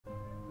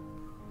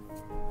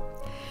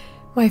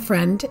My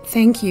friend,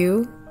 thank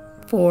you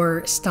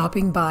for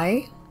stopping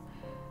by,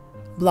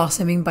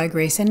 blossoming by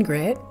grace and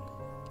grit.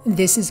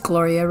 This is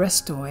Gloria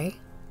Restoy.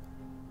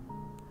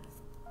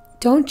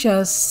 Don't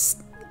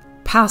just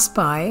pass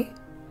by,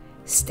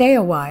 stay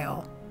a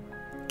while,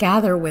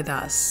 gather with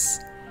us,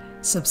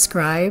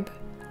 subscribe,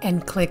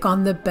 and click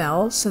on the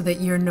bell so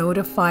that you're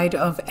notified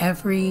of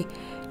every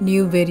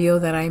new video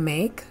that I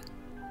make.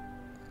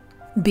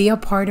 Be a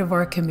part of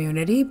our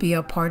community, be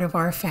a part of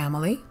our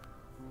family,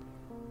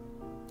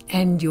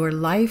 and your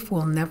life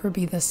will never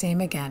be the same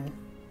again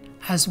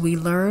as we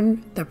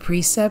learn the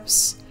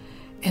precepts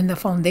and the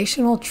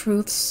foundational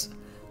truths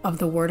of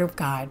the Word of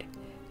God,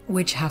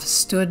 which have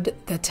stood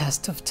the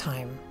test of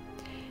time.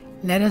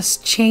 Let us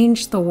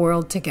change the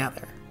world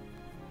together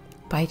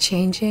by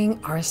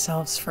changing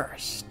ourselves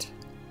first,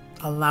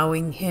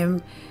 allowing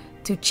Him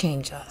to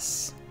change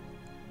us.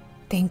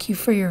 Thank you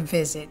for your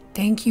visit.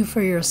 Thank you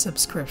for your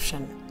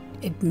subscription.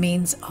 It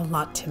means a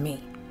lot to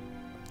me.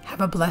 Have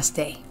a blessed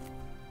day.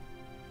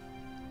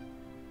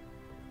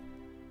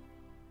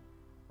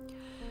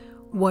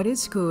 What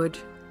is good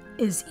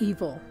is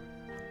evil.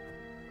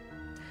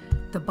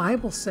 The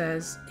Bible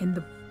says in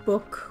the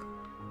book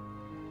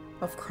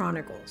of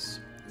Chronicles,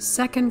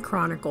 2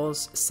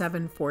 Chronicles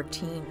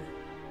 7:14,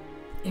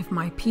 if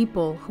my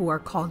people who are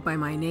called by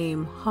my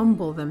name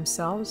humble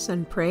themselves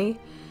and pray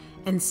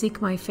and seek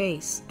my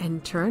face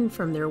and turn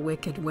from their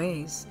wicked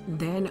ways,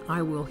 then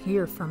I will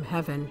hear from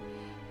heaven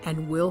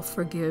and will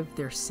forgive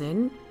their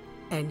sin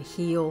and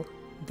heal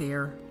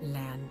their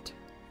land.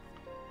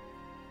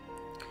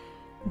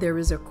 There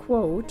is a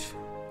quote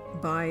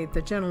by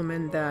the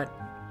gentleman that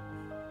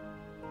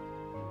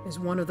is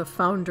one of the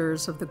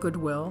founders of the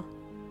Goodwill.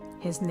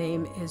 His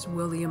name is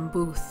William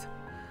Booth.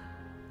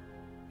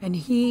 And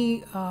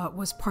he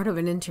was part of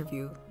an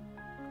interview.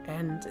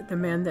 And the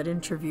man that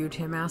interviewed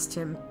him asked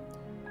him,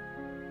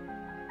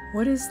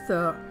 what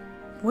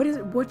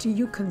do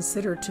you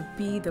consider to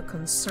be the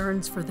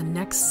concerns for the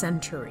next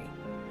century?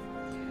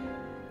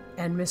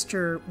 And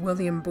Mr.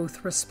 William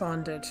Booth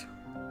responded,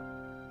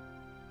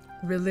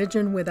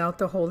 religion without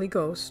the Holy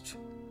Ghost,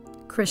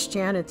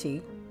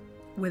 Christianity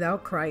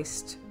without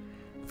Christ,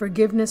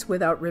 forgiveness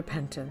without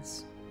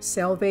repentance,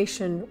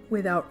 salvation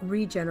without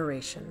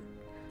regeneration,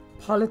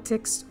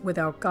 politics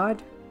without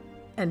God,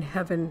 and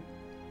heaven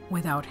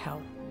without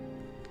hell.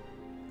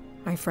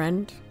 My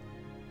friend,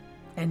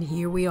 and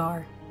here we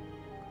are.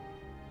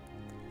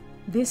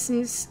 This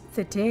is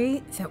the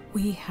day that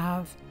we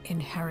have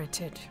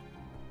inherited.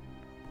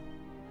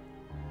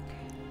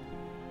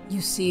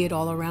 You see it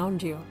all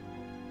around you.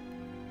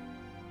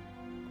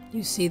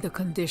 You see the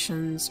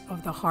conditions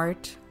of the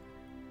heart,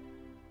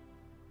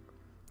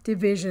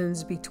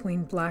 divisions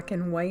between black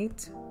and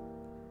white,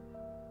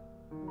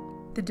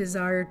 the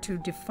desire to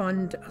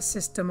defund a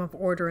system of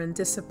order and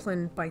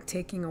discipline by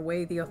taking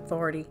away the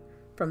authority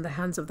from the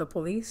hands of the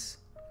police.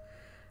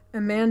 A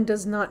man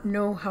does not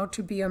know how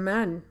to be a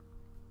man.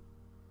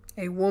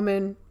 A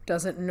woman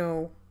doesn't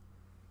know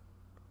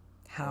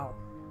how.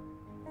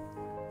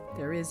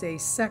 There is a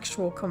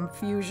sexual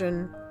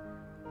confusion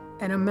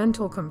and a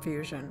mental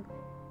confusion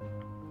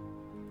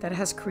that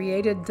has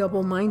created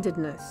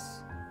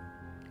double-mindedness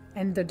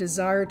and the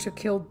desire to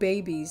kill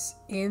babies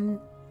in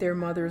their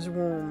mother's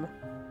womb.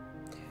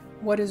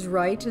 What is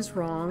right is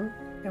wrong,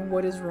 and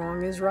what is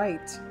wrong is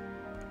right.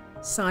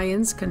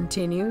 Science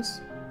continues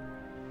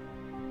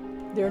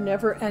their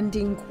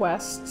never-ending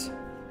quest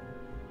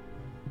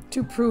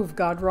to prove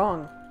God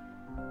wrong.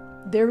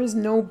 There is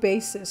no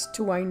basis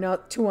to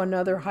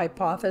another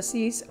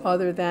hypothesis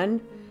other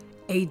than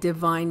a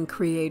divine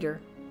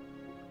creator.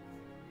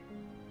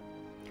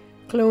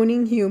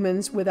 Cloning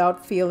humans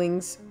without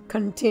feelings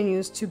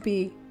continues to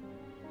be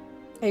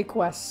a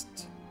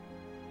quest.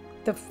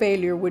 The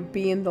failure would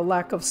be in the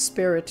lack of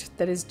spirit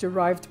that is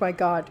derived by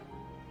God,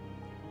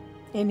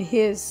 in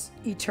His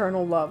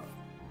eternal love.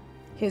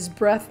 His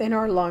breath in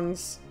our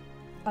lungs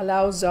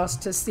allows us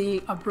to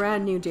see a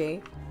brand new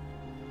day.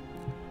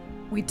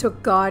 We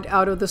took God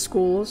out of the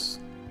schools,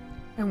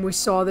 and we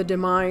saw the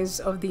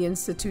demise of the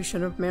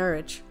institution of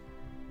marriage.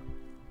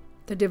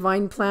 The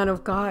divine plan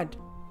of God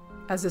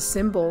as a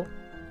symbol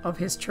of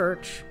His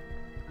church.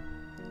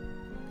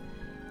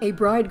 A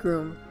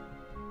bridegroom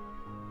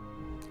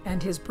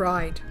and his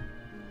bride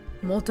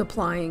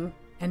multiplying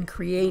and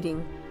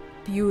creating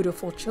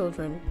beautiful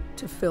children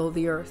to fill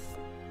the earth.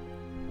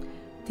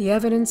 The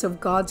evidence of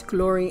God's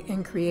glory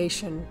in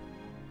creation.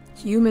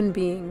 Human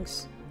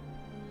beings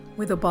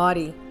with a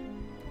body,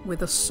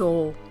 with a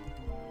soul,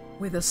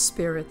 with a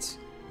spirit,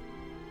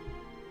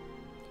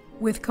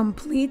 with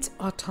complete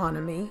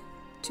autonomy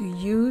to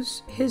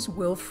use his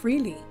will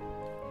freely,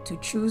 to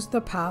choose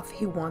the path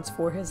he wants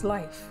for his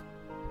life,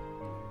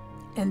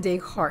 and a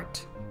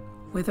heart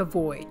with a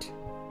void.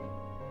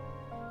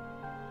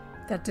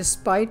 That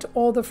despite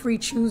all the free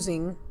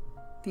choosing,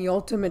 the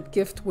ultimate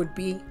gift would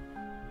be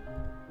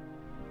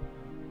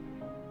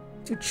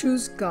to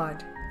choose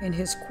God in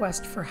his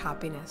quest for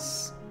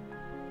happiness.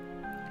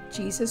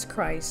 Jesus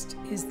Christ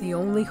is the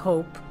only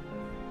hope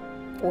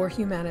for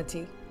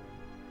humanity.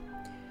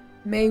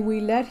 May we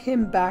let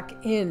him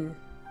back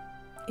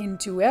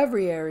into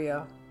every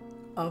area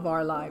of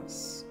our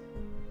lives.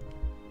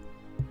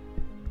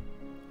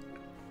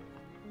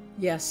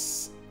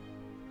 Yes,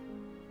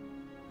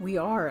 we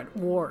are at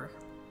war.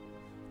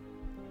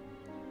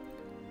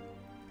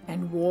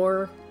 And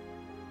war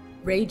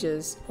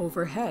rages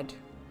overhead.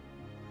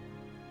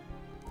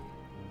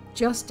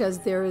 Just as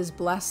there is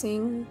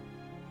blessing,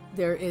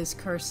 there is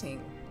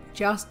cursing.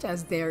 Just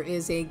as there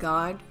is a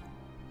God,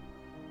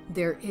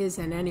 there is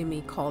an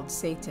enemy called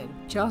Satan.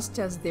 Just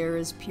as there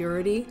is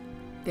purity,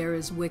 there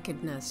is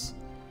wickedness.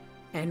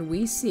 And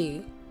we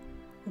see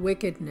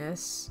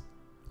wickedness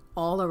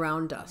all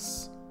around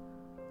us.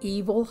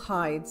 Evil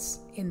hides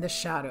in the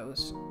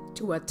shadows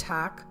to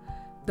attack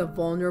the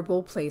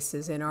vulnerable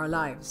places in our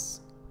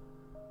lives.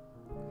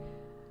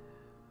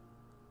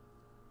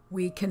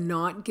 We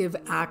cannot give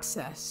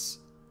access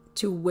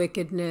to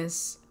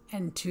wickedness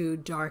and to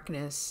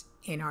darkness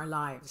in our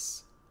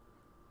lives.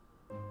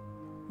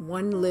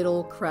 One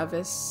little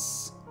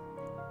crevice,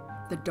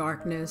 the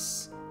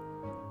darkness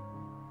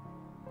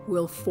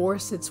will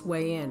force its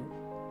way in.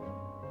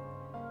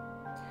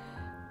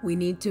 We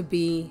need to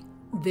be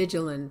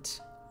vigilant.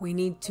 We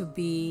need to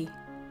be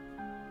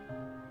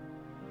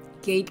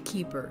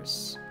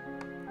gatekeepers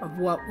of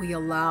what we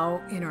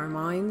allow in our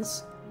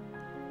minds,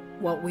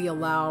 what we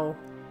allow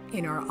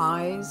in our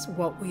eyes,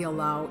 what we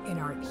allow in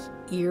our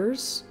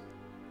ears.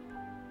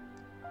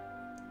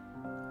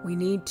 We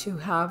need to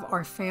have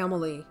our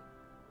family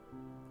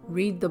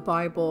read the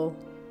Bible,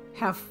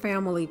 have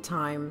family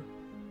time,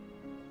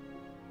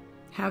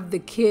 have the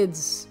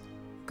kids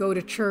go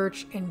to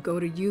church and go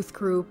to youth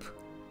group,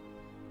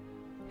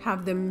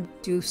 have them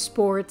do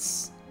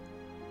sports,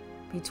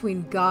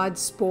 between God's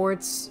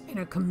sports and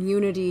a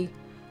community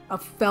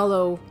of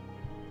fellow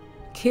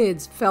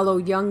kids, fellow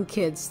young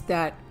kids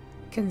that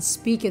can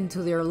speak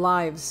into their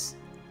lives.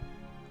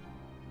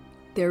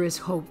 There is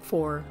hope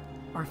for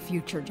our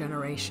future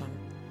generation.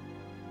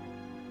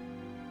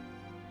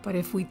 But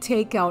if we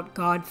take out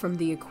God from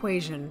the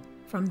equation,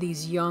 from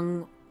these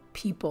young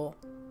people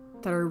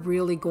that are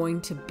really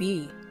going to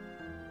be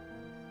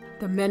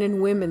the men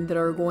and women that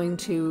are going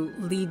to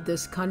lead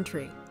this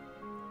country,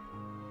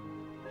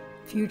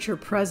 future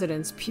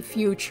presidents,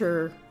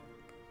 future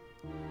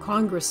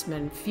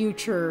congressmen,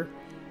 future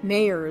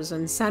mayors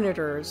and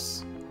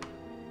senators,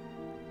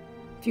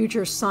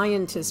 future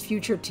scientists,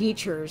 future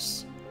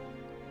teachers,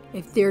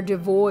 if they're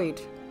devoid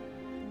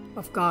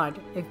of God,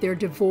 if they're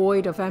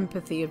devoid of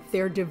empathy, if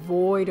they're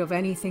devoid of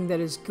anything that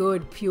is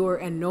good, pure,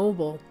 and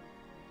noble,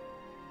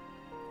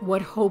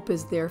 what hope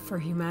is there for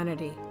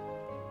humanity?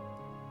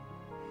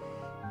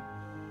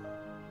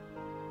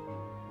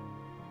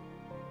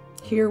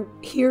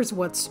 Here's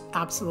what's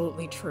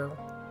absolutely true.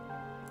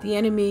 The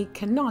enemy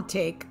cannot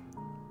take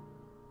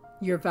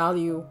your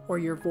value or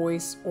your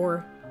voice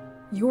or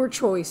your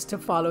choice to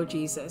follow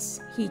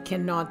Jesus. He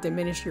cannot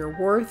diminish your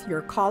worth,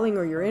 your calling,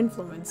 or your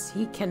influence.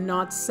 He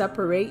cannot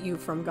separate you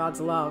from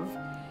God's love.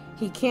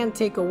 He can't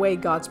take away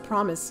God's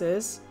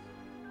promises.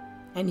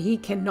 And he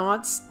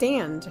cannot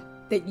stand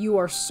that you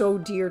are so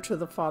dear to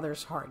the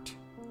Father's heart.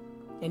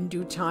 In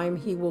due time,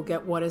 he will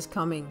get what is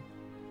coming.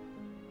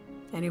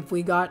 And if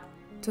we got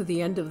to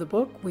the end of the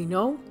book, we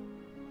know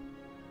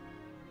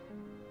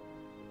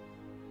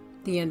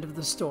the end of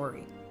the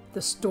story.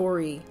 The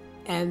story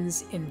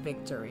ends in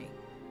victory.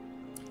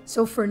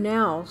 So for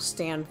now,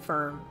 stand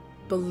firm,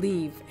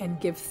 believe, and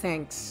give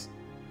thanks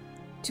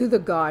to the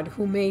God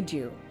who made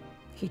you.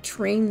 He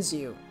trains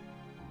you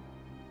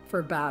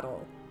for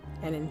battle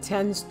and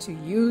intends to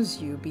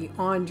use you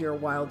beyond your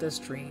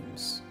wildest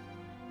dreams.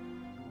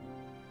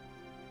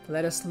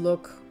 Let us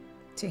look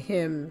to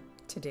him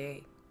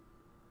today.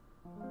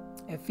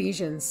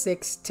 Ephesians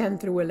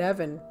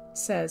 6:10-11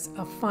 says,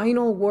 "A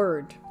final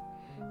word.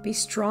 Be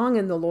strong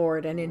in the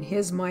Lord and in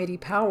his mighty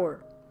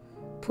power.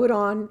 Put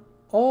on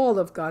all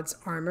of God's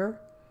armor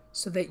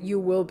so that you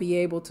will be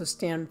able to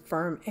stand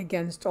firm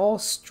against all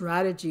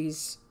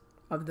strategies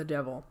of the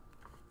devil."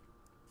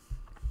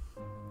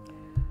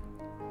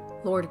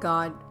 Lord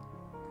God,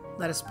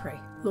 let us pray.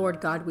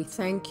 Lord God, we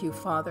thank you,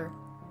 Father,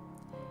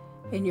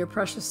 in your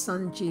precious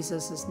Son,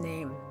 Jesus'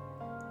 name.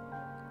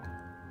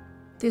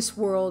 This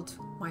world,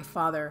 my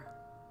Father,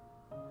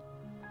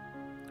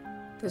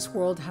 this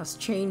world has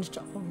changed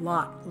a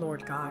lot,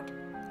 Lord God,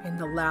 in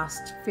the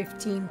last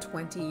 15,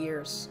 20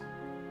 years.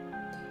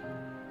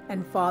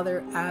 And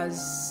Father,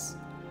 as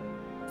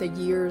the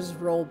years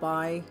roll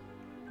by,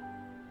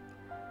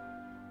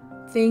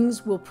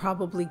 things will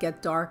probably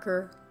get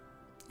darker,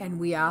 and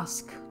we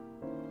ask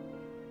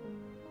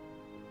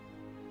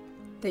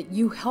that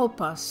you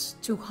help us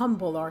to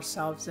humble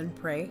ourselves and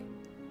pray,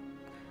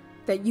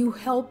 that you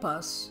help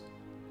us,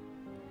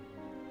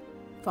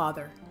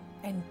 Father,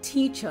 and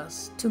teach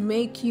us to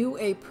make you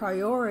a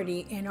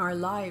priority in our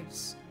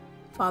lives,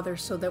 Father,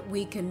 so that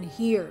we can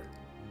hear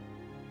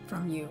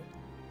from you,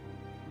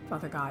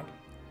 Father God.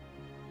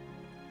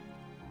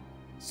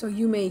 So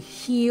you may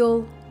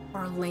heal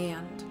our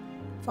land,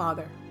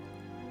 Father.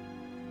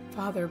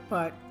 Father,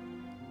 but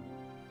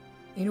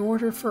In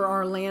order for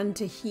our land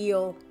to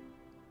heal,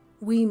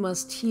 we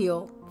must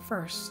heal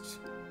first,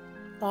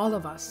 all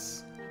of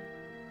us,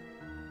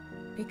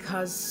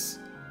 because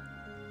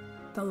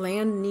the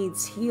land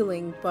needs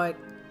healing, but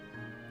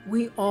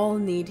we all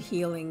need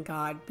healing,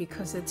 God,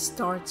 because it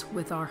starts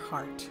with our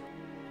heart.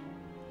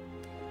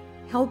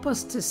 Help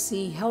us to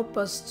see, help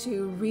us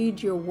to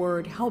read your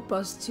word, help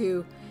us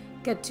to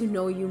get to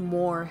know you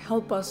more.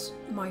 Help us,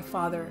 my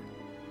Father,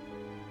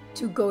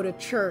 to go to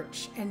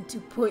church and to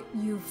put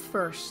you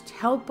first.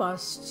 Help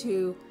us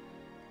to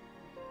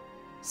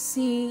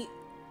see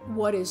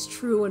what is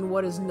true and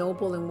what is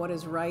noble and what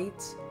is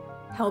right.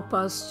 Help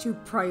us to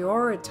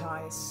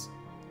prioritize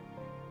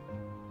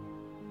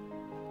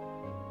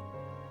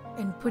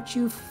and put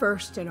you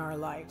first in our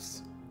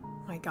lives,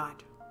 my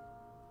God.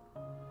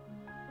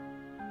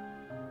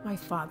 My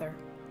Father,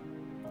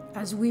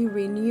 as we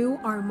renew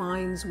our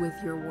minds with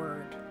your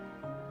word,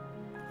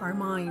 our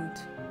mind,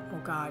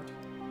 oh God,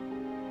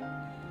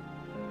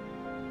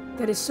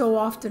 that is so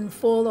often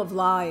full of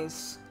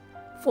lies,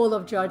 full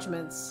of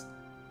judgments,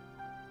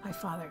 my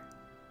Father,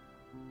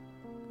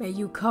 may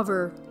you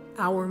cover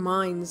our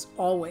minds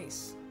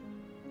always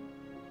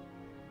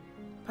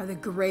by the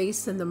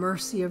grace and the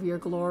mercy of your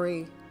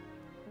glory,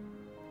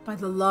 by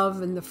the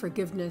love and the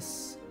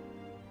forgiveness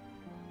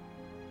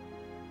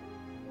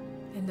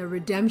and the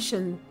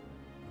redemption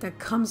that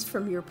comes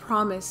from your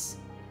promise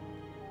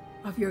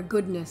of your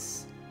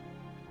goodness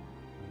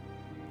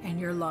and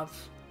your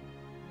love.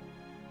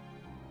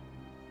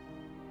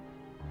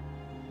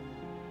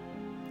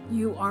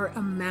 You are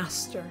a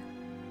master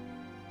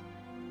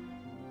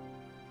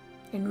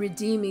in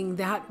redeeming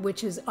that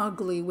which is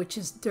ugly, which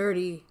is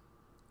dirty,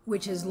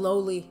 which is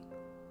lowly,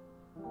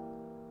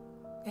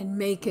 and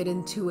make it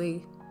into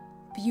a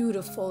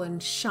beautiful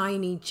and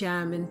shiny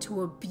gem,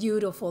 into a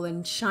beautiful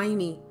and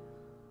shiny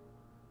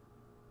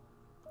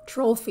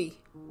trophy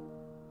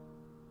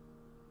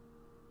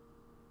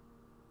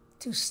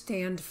to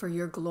stand for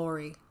your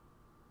glory.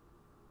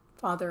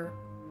 Father,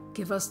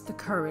 give us the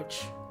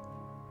courage.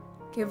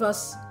 Give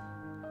us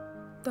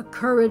the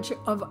courage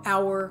of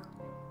our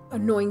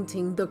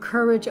anointing, the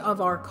courage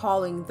of our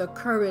calling, the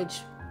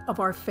courage of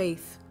our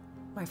faith,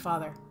 my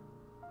Father,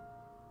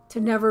 to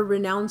never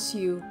renounce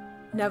you,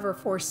 never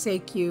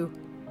forsake you,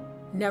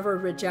 never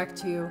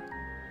reject you.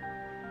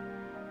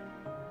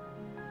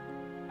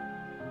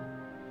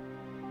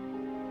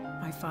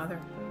 My Father,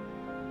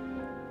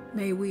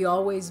 may we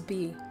always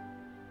be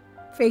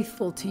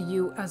faithful to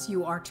you as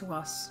you are to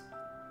us.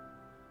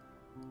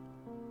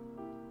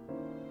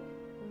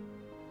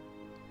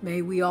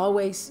 May we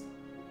always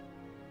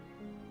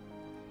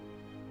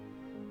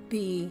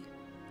be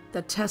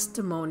the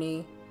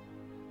testimony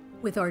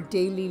with our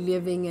daily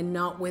living and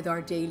not with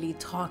our daily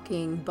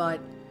talking, but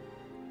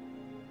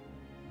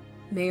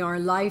may our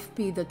life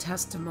be the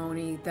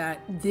testimony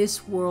that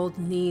this world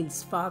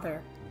needs,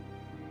 Father.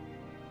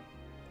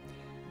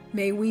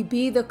 May we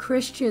be the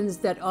Christians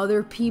that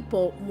other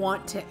people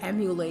want to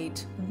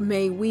emulate.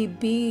 May we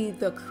be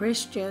the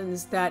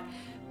Christians that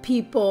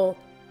people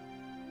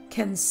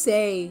can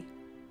say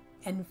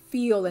and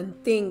feel and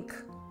think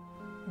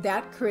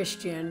that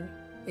Christian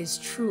is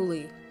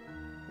truly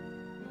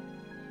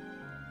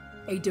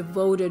a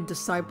devoted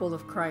disciple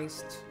of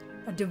Christ,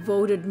 a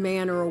devoted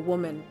man or a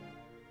woman.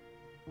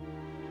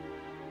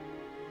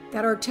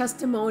 That our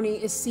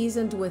testimony is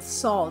seasoned with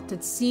salt,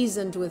 it's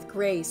seasoned with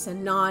grace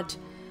and not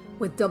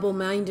with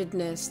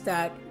double-mindedness,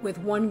 that with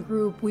one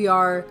group we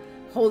are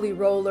holy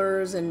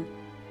rollers and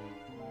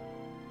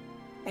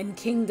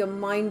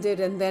kingdom-minded,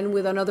 and then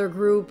with another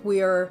group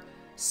we are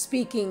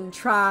speaking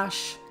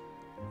trash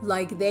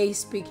like they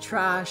speak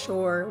trash,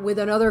 or with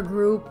another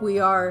group we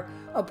are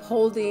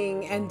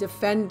upholding and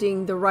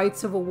defending the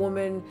rights of a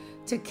woman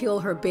to kill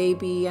her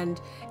baby, and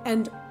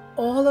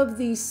all of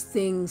these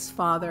things,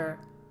 Father,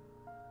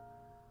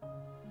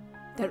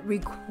 that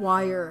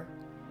require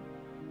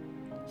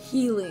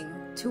healing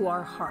to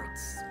our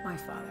hearts, my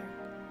Father.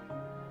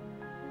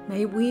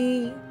 May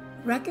we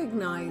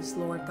recognize,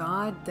 Lord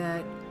God,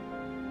 that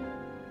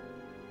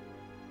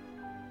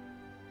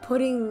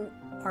putting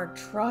our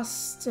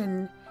trust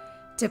and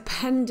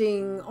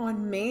depending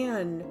on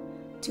man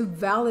to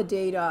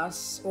validate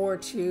us or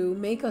to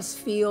make us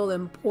feel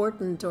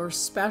important or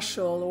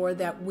special or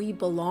that we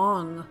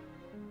belong,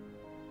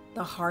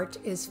 the heart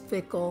is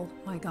fickle,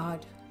 my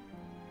God.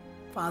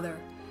 Father,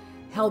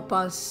 help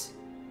us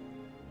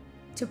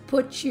to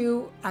put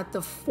you at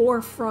the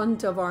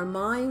forefront of our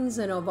minds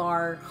and of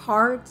our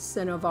hearts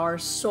and of our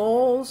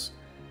souls.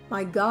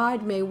 My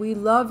God, may we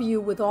love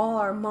you with all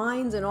our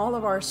minds and all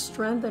of our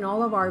strength and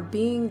all of our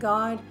being,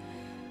 God.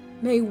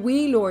 May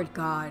we, Lord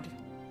God,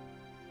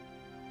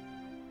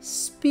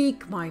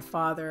 speak, my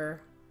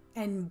Father,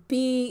 and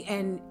be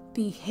and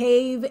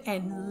behave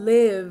and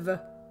live,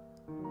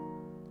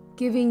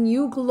 giving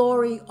you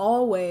glory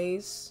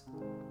always.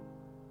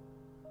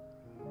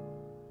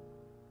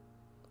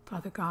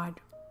 Father God,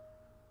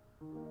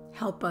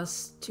 help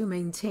us to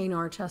maintain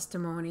our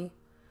testimony,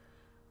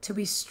 to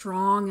be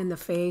strong in the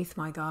faith,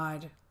 my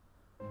God,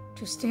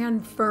 to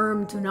stand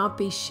firm, to not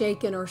be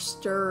shaken or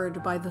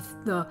stirred by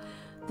the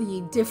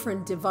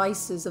different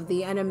devices of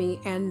the enemy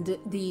and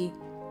the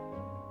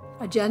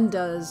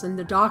agendas and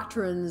the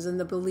doctrines and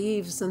the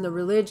beliefs and the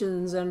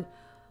religions and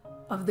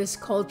of this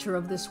culture,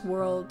 of this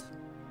world.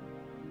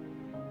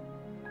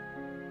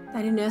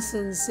 That in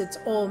essence, it's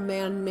all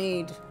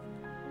man-made,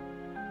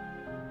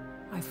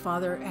 my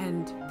Father,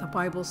 and the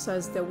Bible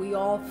says that we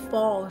all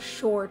fall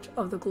short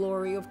of the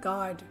glory of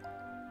God.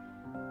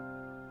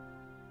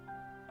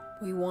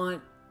 We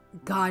want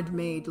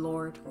God-made,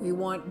 Lord. We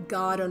want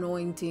God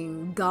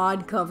anointing,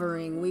 God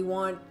covering. We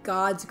want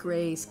God's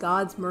grace,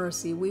 God's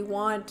mercy. We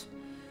want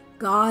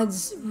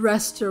God's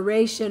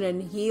restoration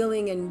and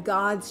healing and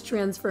God's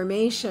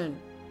transformation.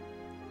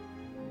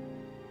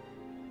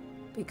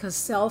 Because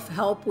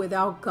self-help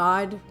without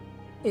God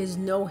is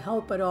no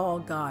help at all,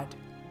 God.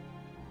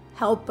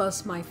 Help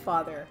us, my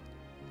Father,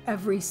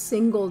 every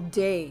single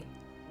day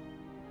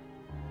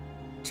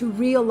to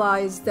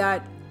realize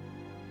that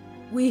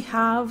we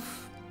have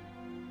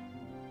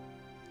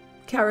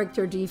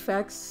character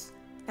defects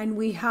and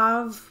we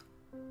have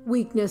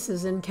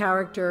weaknesses in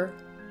character.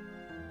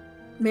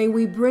 May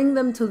we bring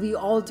them to the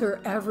altar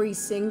every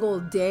single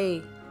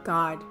day,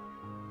 God.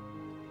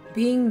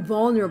 Being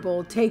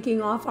vulnerable,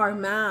 taking off our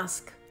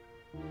mask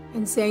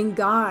and saying,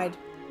 God,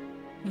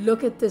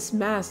 look at this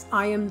mess.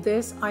 I am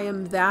this, I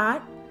am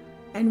that.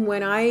 And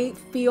when I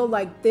feel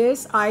like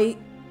this, I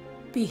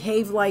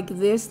behave like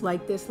this,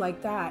 like this,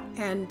 like that.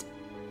 And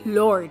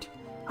Lord,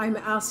 I'm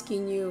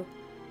asking you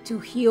to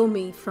heal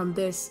me from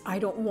this. I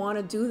don't want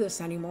to do this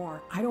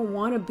anymore. I don't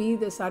want to be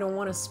this. I don't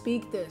want to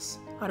speak this.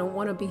 I don't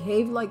want to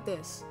behave like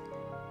this.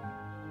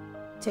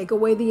 Take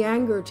away the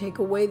anger. Take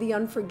away the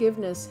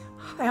unforgiveness.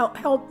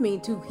 Help me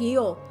to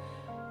heal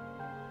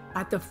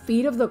at the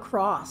feet of the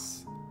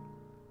cross.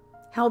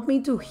 Help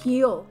me to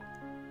heal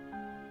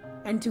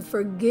and to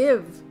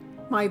forgive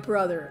my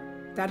brother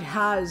that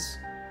has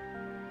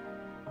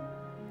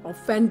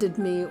offended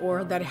me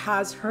or that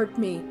has hurt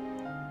me.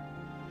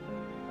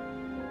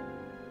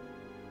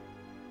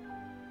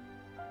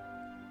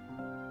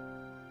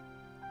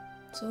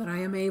 So that I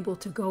am able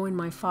to go to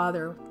my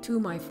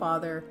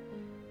Father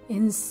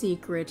in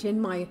secret,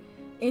 in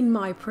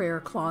my prayer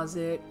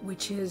closet,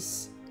 which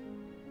is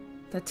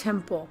the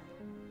temple,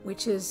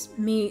 which is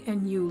me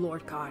and you,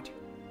 Lord God.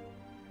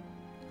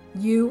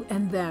 You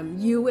and them,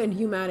 you and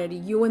humanity,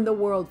 you and the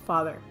world,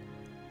 Father,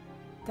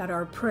 that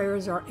our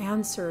prayers are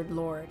answered,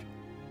 Lord,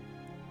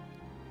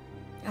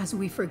 as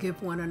we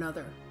forgive one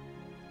another.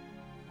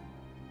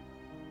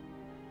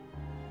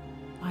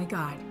 My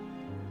God,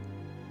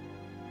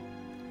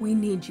 we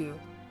need you.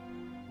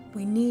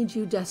 We need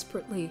you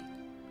desperately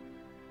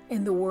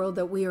in the world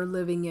that we are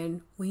living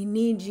in. We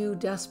need you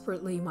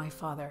desperately, my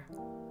Father.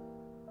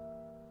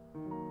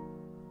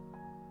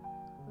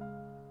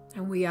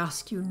 And we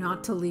ask you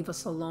not to leave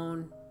us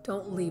alone.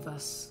 Don't leave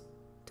us.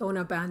 Don't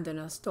abandon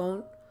us.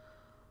 Don't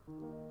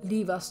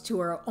leave us to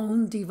our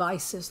own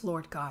devices,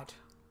 Lord God.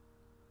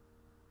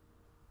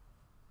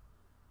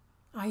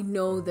 I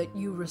know that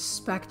you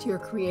respect your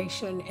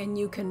creation and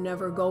you can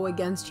never go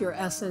against your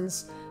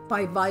essence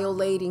by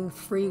violating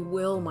free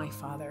will, my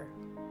Father.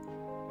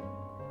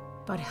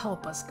 But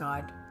help us,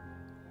 God.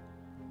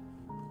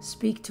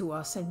 Speak to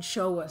us and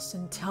show us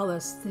and tell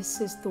us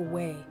this is the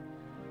way.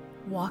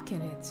 Walk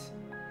in it,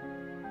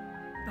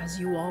 as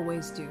you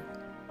always do.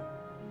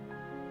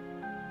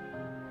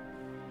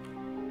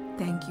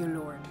 Thank you,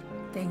 Lord.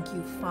 Thank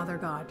you, Father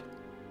God.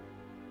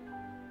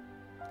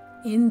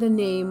 In the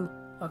name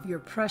of your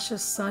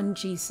precious Son,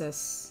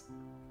 Jesus.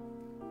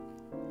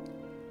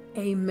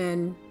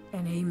 Amen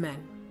and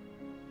amen.